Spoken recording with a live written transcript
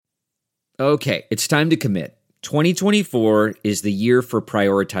Okay, it's time to commit. 2024 is the year for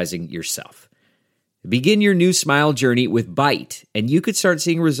prioritizing yourself. Begin your new smile journey with Byte, and you could start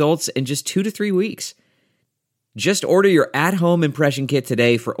seeing results in just 2 to 3 weeks. Just order your at-home impression kit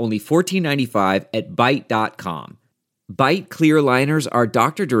today for only $14.95 at Byte.com. Byte clear liners are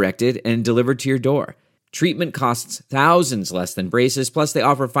doctor-directed and delivered to your door. Treatment costs thousands less than braces, plus they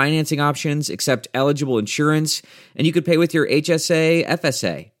offer financing options, accept eligible insurance, and you could pay with your HSA,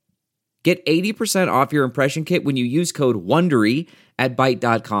 FSA. Get 80% off your impression kit when you use code WONDERY at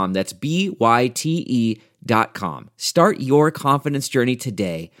Byte.com. That's BYTE.com. Start your confidence journey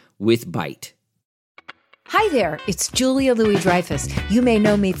today with Byte. Hi there, it's Julia Louis-Dreyfus. You may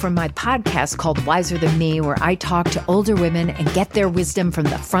know me from my podcast called Wiser Than Me, where I talk to older women and get their wisdom from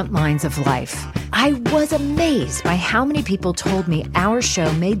the front lines of life. I was amazed by how many people told me our show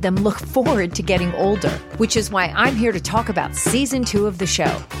made them look forward to getting older, which is why I'm here to talk about season 2 of the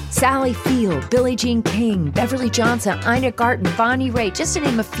show. Sally Field, Billie Jean King, Beverly Johnson, Ina Garten, Bonnie Raitt, just to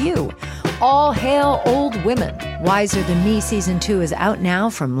name a few. All hail old women. Wiser Than Me season 2 is out now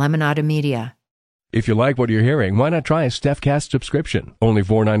from Lemonada Media. If you like what you're hearing, why not try a StephCast subscription? Only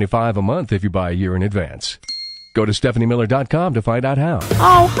 $4.95 a month if you buy a year in advance. Go to StephanieMiller.com to find out how.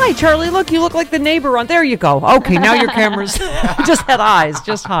 Oh, hi, Charlie. Look, you look like the neighbor on... There you go. Okay, now your camera's... just had eyes.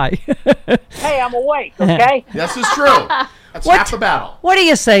 Just hi. Hey, I'm awake, okay? This is true. That's half the battle. What do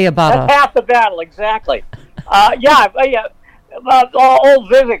you say about That's half the battle, exactly. Old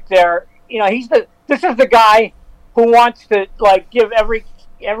Vivek there, this is the guy who wants to, give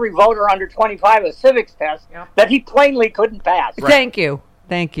every voter under 25 a civics test that he plainly couldn't pass. Right.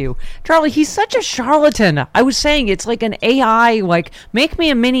 Thank you. Charlie, he's such a charlatan. I was saying it's like an AI, make me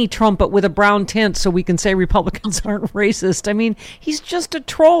a mini Trump but with a brown tint so we can say Republicans aren't racist. I mean, he's just a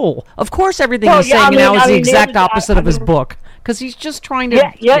troll. Of course everything he's saying now is the exact opposite of his book, because he's just trying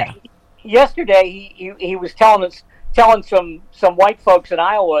to... Yesterday he was telling some white folks in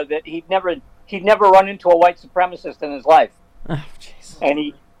Iowa that he'd never run into a white supremacist in his life. Oh, jeez. And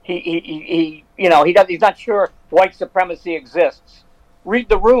he's not sure white supremacy exists. Read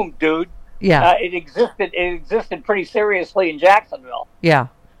the room, dude. Yeah. It existed pretty seriously in Jacksonville. Yeah.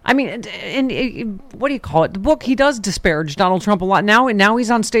 I mean, and what do you call it? The book, he does disparage Donald Trump a lot. Now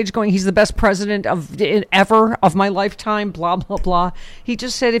he's on stage going, he's the best president ever of my lifetime, blah, blah, blah. He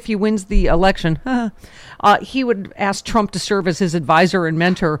just said if he wins the election, he would ask Trump to serve as his advisor and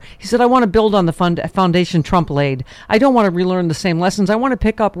mentor. He said, I want to build on the foundation Trump laid. I don't want to relearn the same lessons. I want to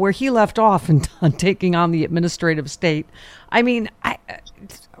pick up where he left off and taking on the administrative state. I mean,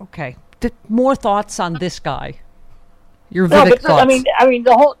 okay. More thoughts on this guy. Your Vivek thoughts. I mean,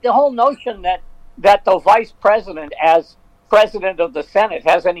 the whole notion that the vice president, as president of the Senate,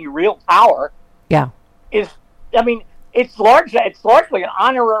 has any real power, it's largely an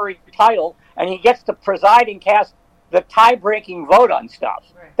honorary title, and he gets to preside and cast the tie-breaking vote on stuff.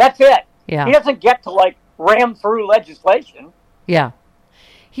 Right. That's it. Yeah. He doesn't get to ram through legislation. Yeah.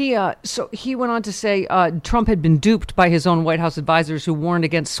 He went on to say Trump had been duped by his own White House advisors who warned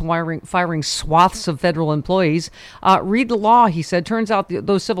against firing swaths of federal employees. Read the law, he said. Turns out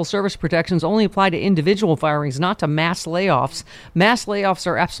those civil service protections only apply to individual firings, not to mass layoffs. Mass layoffs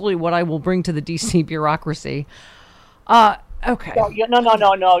are absolutely what I will bring to the D.C. bureaucracy. Okay. No.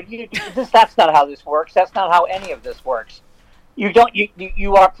 That's not how this works. That's not how any of this works. You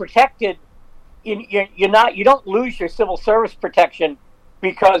are protected. You don't lose your civil service protection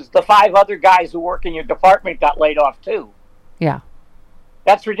because the 5 other guys who work in your department got laid off too. Yeah.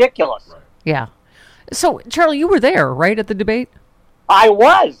 That's ridiculous. Right. Yeah. So, Charlie, you were there, right, at the debate? I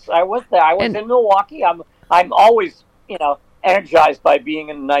was there. I was in Milwaukee. I'm always, energized by being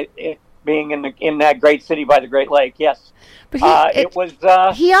in that great city by the Great Lake. Yes. But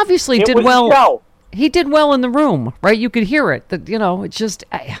he obviously did well. He did well in the room, right? You could hear it. That it's just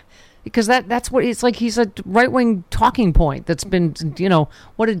because that's what it's like. He's a right-wing talking point that's been,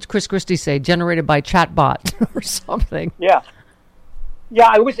 what did Chris Christie say? Generated by chatbot or something. Yeah.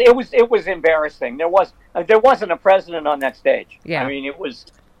 Yeah, it was embarrassing. There wasn't a president on that stage. Yeah. I mean, it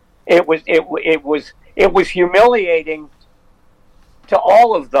was humiliating to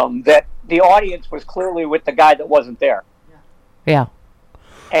all of them that the audience was clearly with the guy that wasn't there. Yeah.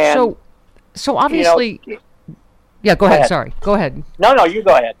 And so obviously. Yeah, go ahead. Sorry. Go ahead. No, you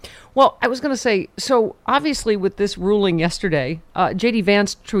go ahead. Well, I was going to say, so obviously with this ruling yesterday, J.D.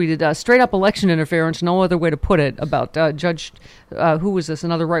 Vance tweeted, straight up election interference, no other way to put it, about Judge, who was this,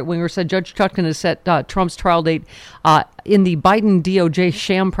 another right-winger, said Judge Chutkan has set Trump's trial date in the Biden DOJ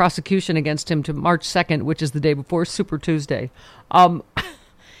sham prosecution against him to March 2nd, which is the day before Super Tuesday.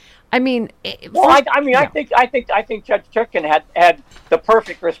 I mean, I think Judge Chutkan had the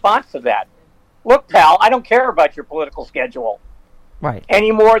perfect response to that. Look, pal, I don't care about your political schedule, right?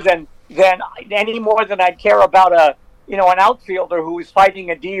 Any more than I'd care about an outfielder who is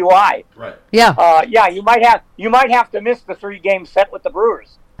fighting a DUI. Right. Yeah. You might have to miss the 3-game set with the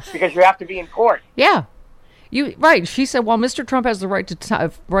Brewers because you have to be in court. Yeah. Right. She said, while Mr. Trump has the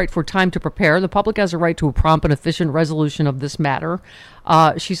right for time to prepare, the public has a right to a prompt and efficient resolution of this matter.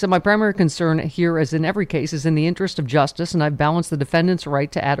 She said, my primary concern here, as in every case, is in the interest of justice, and I've balanced the defendant's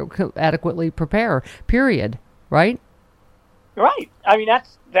right to adequately prepare, period. Right? Right. I mean,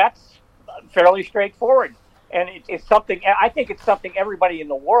 that's fairly straightforward. And it's something, I think it's something everybody in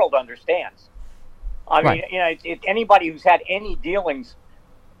the world understands. I mean, anybody who's had any dealings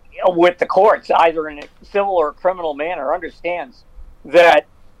with the courts, either in a civil or criminal manner, understands that,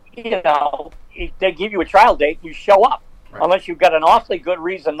 they give you a trial date, you show up, right, unless you've got an awfully good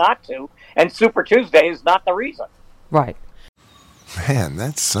reason not to, and Super Tuesday is not the reason. Right. Man,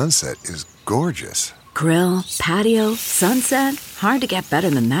 that sunset is gorgeous. Grill, patio, sunset, hard to get better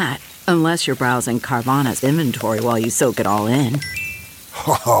than that. Unless you're browsing Carvana's inventory while you soak it all in.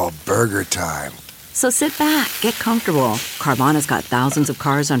 Oh, burger time. So sit back, get comfortable. Carvana's got thousands of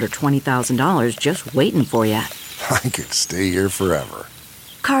cars under $20,000 just waiting for you. I could stay here forever.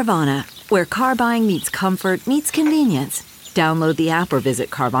 Carvana, where car buying meets comfort, meets convenience. Download the app or visit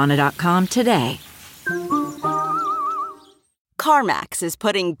Carvana.com today. CarMax is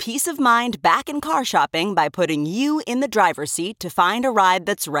putting peace of mind back in car shopping by putting you in the driver's seat to find a ride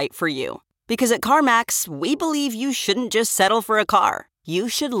that's right for you. Because at CarMax, we believe you shouldn't just settle for a car. You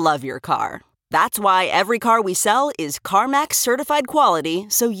should love your car. That's why every car we sell is CarMax certified quality,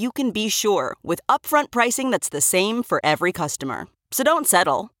 so you can be sure with upfront pricing that's the same for every customer. So don't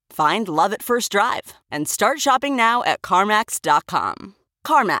settle. Find love at first drive and start shopping now at CarMax.com.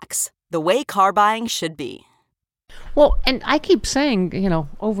 CarMax, the way car buying should be. Well, and I keep saying,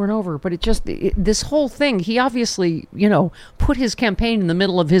 over and over, but this whole thing, he obviously, put his campaign in the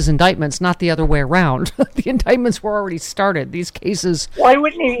middle of his indictments, not the other way around. The indictments were already started. These cases. Well,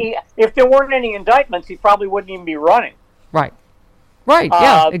 if there weren't any indictments, he probably wouldn't even be running. Right.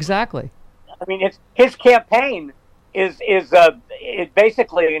 Yeah, exactly. I mean, his campaign is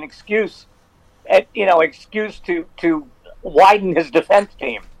basically an excuse, to widen his defense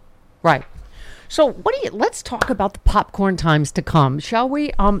team. Right. So let's talk about the popcorn times to come, shall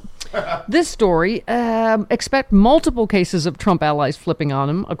we? This story, expect multiple cases of Trump allies flipping on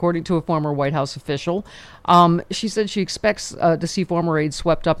him, according to a former White House official. She said she expects to see former aides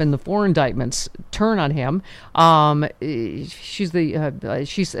swept up in the 4 indictments turn on him. She's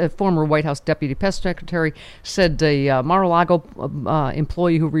a former White House deputy press secretary, said a Mar-a-Lago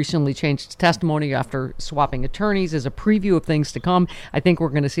employee who recently changed his testimony after swapping attorneys is a preview of things to come. I think we're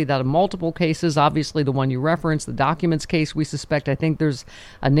going to see that in multiple cases. Obviously, the one you referenced, the documents case, we suspect. I think there's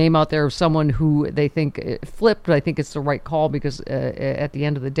a name out there of someone who they think flipped, but I think it's the right call because at the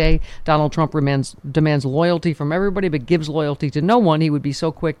end of the day, Donald Trump demands loyalty from everybody but gives loyalty to no one. He would be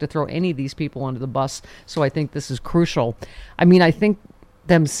so quick to throw any of these people under the bus. So I think this is crucial. I mean, I think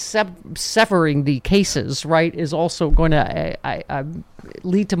them severing the cases, right, is also going to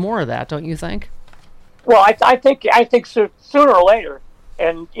lead to more of that, don't you think? Well, I think sooner or later,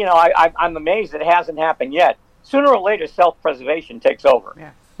 and I'm amazed it hasn't happened yet. Sooner or later, self-preservation takes over.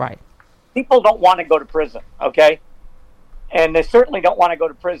 Yeah. Right. People don't want to go to prison, okay? And they certainly don't want to go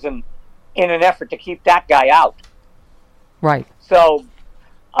to prison in an effort to keep that guy out. Right. So,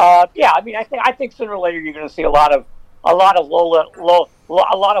 I mean, I think sooner or later you're going to see a lot of low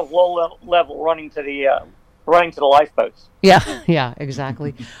level running to the lifeboats. Yeah,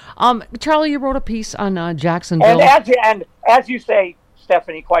 exactly. Charlie, you wrote a piece on Jacksonville, and as you say,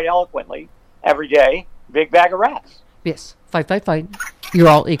 Stephanie, quite eloquently, every day, big bag of rats. Yes, fight. You're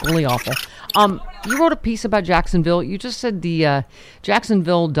all equally awful. You wrote a piece about Jacksonville. You just said the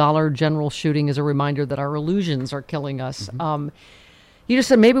Jacksonville Dollar General shooting is a reminder that our illusions are killing us. Mm-hmm. You just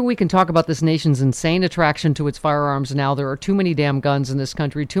said maybe we can talk about this nation's insane attraction to its firearms now. There are too many damn guns in this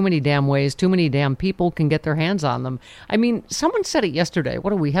country, too many damn ways, too many damn people can get their hands on them. I mean, someone said it yesterday.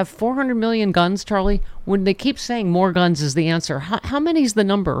 What do we have, 400 million guns, Charlie? When they keep saying more guns is the answer, how many is the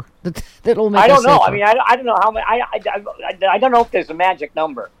number that'll make us safer? I don't know. I mean, I don't know how many. I don't know if there's a magic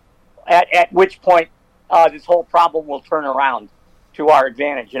number at which point this whole problem will turn around to our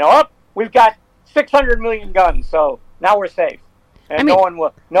advantage. We've got 600 million guns, so now we're safe. And no one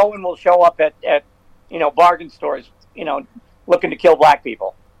will show up at bargain stores, looking to kill black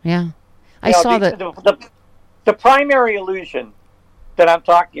people. Yeah. I saw that. The primary illusion that I'm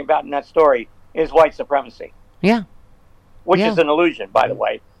talking about in that story is white supremacy. Yeah. Which is an illusion, by the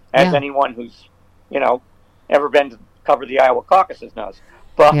way. as anyone who's, ever been to cover the Iowa caucuses knows.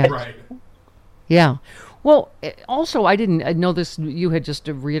 But Right. Yeah. Well, also, I know this. You had just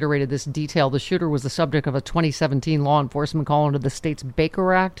reiterated this detail. The shooter was the subject of a 2017 law enforcement call under the state's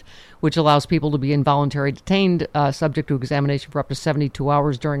Baker Act, which allows people to be involuntarily detained, subject to examination for up to 72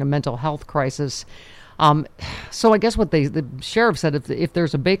 hours during a mental health crisis. So I guess what the sheriff said, if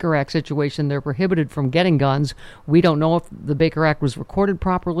there's a Baker Act situation, they're prohibited from getting guns. We don't know if the Baker Act was recorded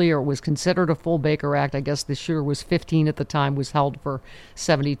properly or was considered a full Baker Act. I guess the shooter was 15 at the time, was held for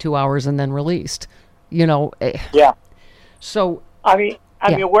 72 hours and then released. Yeah. So we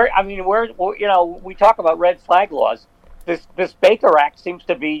talk about red flag laws. This Baker Act seems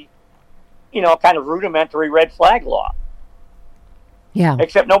to be, kind of rudimentary red flag law. Yeah.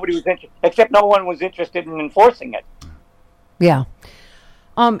 Except no one was interested in enforcing it. Yeah.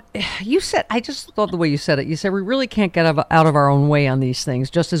 You said, I just thought the way you said it. You said we really can't get out of our own way on these things,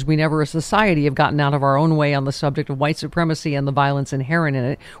 just as we never as a society have gotten out of our own way on the subject of white supremacy and the violence inherent in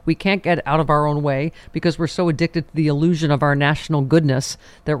it. We can't get out of our own way because we're so addicted to the illusion of our national goodness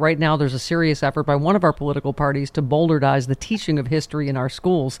that right now there's a serious effort by one of our political parties to boulderdize the teaching of history in our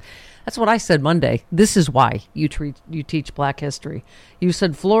schools. That's what I said Monday. This is why you teach black history. You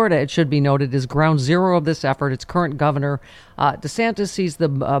said Florida, it should be noted, is ground zero of this effort. Its current governor, DeSantis, sees the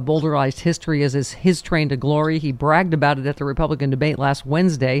boulderized history as his train to glory. He bragged about it at the Republican debate last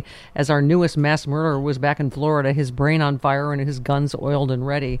Wednesday as our newest mass murderer was back in Florida, his brain on fire and his guns oiled and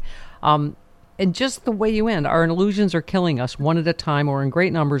ready. And just the way you end, our illusions are killing us one at a time or in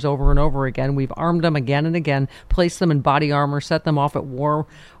great numbers over and over again. We've armed them again and again, placed them in body armor, set them off at war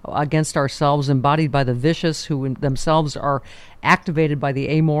against ourselves, embodied by the vicious who themselves are activated by the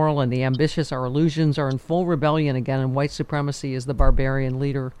amoral and the ambitious. Our illusions are in full rebellion again, and white supremacy is the barbarian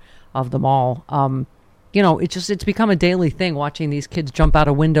leader of them all. It's become a daily thing watching these kids jump out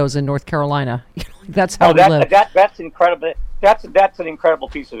of windows in North Carolina. That's how we live. That's incredible. That's an incredible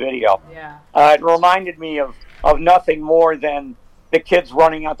piece of video. Yeah. It reminded me of nothing more than the kids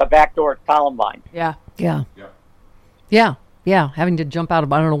running out the back door at Columbine. Yeah. Having to jump out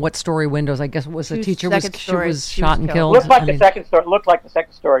of, I don't know what story windows. I guess it was a teacher she was shot and killed. Looked like the second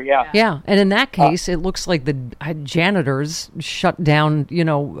story. Yeah. Yeah, and in that case, it looks like the janitors shut down.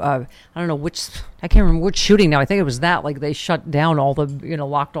 I don't know I can't remember which shooting now. I think it was that. Like they shut down all the,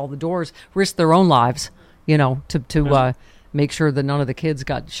 locked all the doors, risked their own lives, to make sure that none of the kids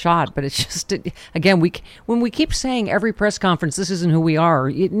got shot. But it's just, again, when we keep saying every press conference, this isn't who we are.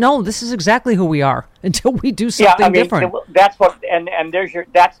 No, this is exactly who we are until we do something different. That's what, and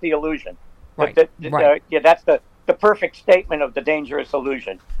that's the illusion. Right. That's the perfect statement of the dangerous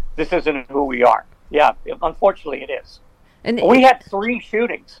illusion. This isn't who we are. Yeah, unfortunately it is. And we had 3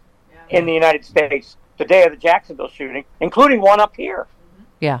 shootings in the United States the day of the Jacksonville shooting, including one up here.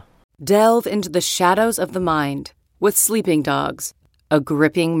 Yeah. Delve into the shadows of the mind with Sleeping Dogs, a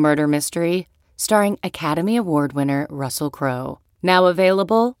gripping murder mystery starring Academy Award winner Russell Crowe. Now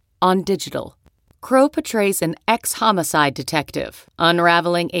available on digital. Crowe portrays an ex-homicide detective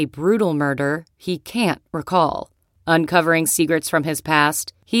unraveling a brutal murder he can't recall. Uncovering secrets from his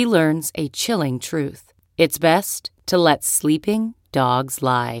past, he learns a chilling truth. It's best to let sleeping dogs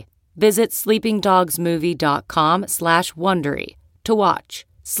lie. Visit sleepingdogsmovie.com/Wondery to watch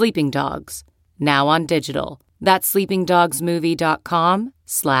Sleeping Dogs, now on digital. That's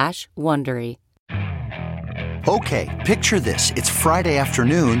sleepingdogsmovie.com/Wondery. Okay, picture this. It's Friday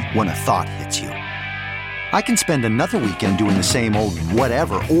afternoon when a thought hits you. I can spend another weekend doing the same old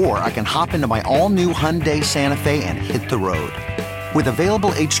whatever, or I can hop into my all-new Hyundai Santa Fe and hit the road. With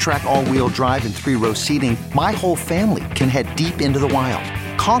available H-Track all-wheel drive and 3-row seating, my whole family can head deep into the wild.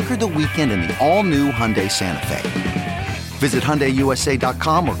 Conquer the weekend in the all-new Hyundai Santa Fe. Visit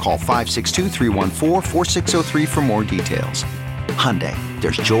HyundaiUSA.com or call 562-314-4603 for more details. Hyundai,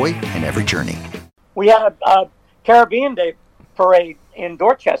 there's joy in every journey. We had a Caribbean Day parade in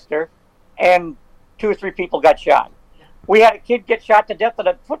Dorchester, and 2 or 3 people got shot. We had a kid get shot to death at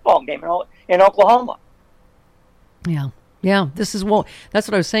a football game in Oklahoma. Yeah, that's what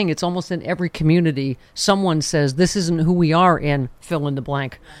I was saying. It's almost in every community. Someone says, this isn't who we are in fill in the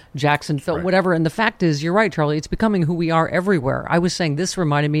blank, Jacksonville, right. Whatever. And the fact is, you're right, Charlie, it's becoming who we are everywhere. I was saying this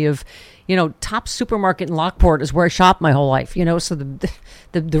reminded me of, Tops Supermarket in Lockport is where I shopped my whole life, so the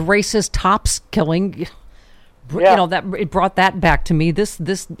racist Tops killing, that it brought that back to me.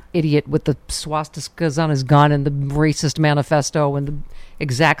 This idiot with the swastikas on his gun and the racist manifesto and the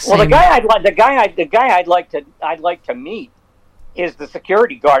exact same. Well, the guy I'd like to meet is the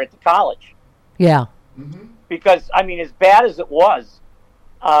security guard at the college. Yeah. Mm-hmm. Because as bad as it was,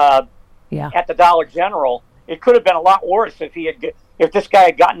 at the Dollar General, it could have been a lot worse if he had if this guy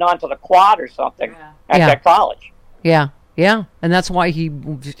had gotten onto the quad or something at that college. Yeah, yeah. And that's why he,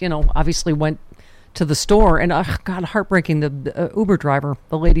 obviously went to the store. And, God, heartbreaking, the Uber driver,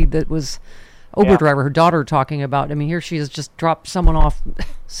 the lady that was Uber driver, her daughter talking about, I mean, here she has just dropped someone off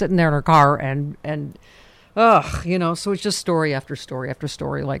sitting there in her car so it's just story after story after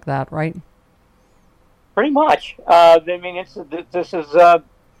story like that, right? Pretty much. I mean, this is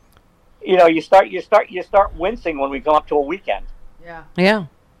you start wincing when we come up to a weekend. Yeah.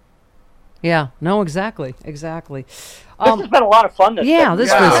 No, exactly. This has been a lot of fun. This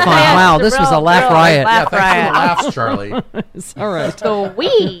was fun. Wow, this was a laugh riot. Thanks for the laughs, Charlie. It's all right. So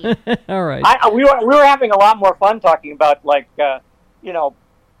all right. We were having a lot more fun talking about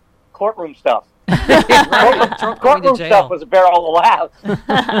courtroom stuff. Courtroom stuff was a barrel of laughs.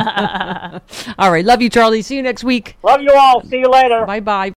 All right. Love you, Charlie. See you next week. Love you all. See you later. Bye-bye.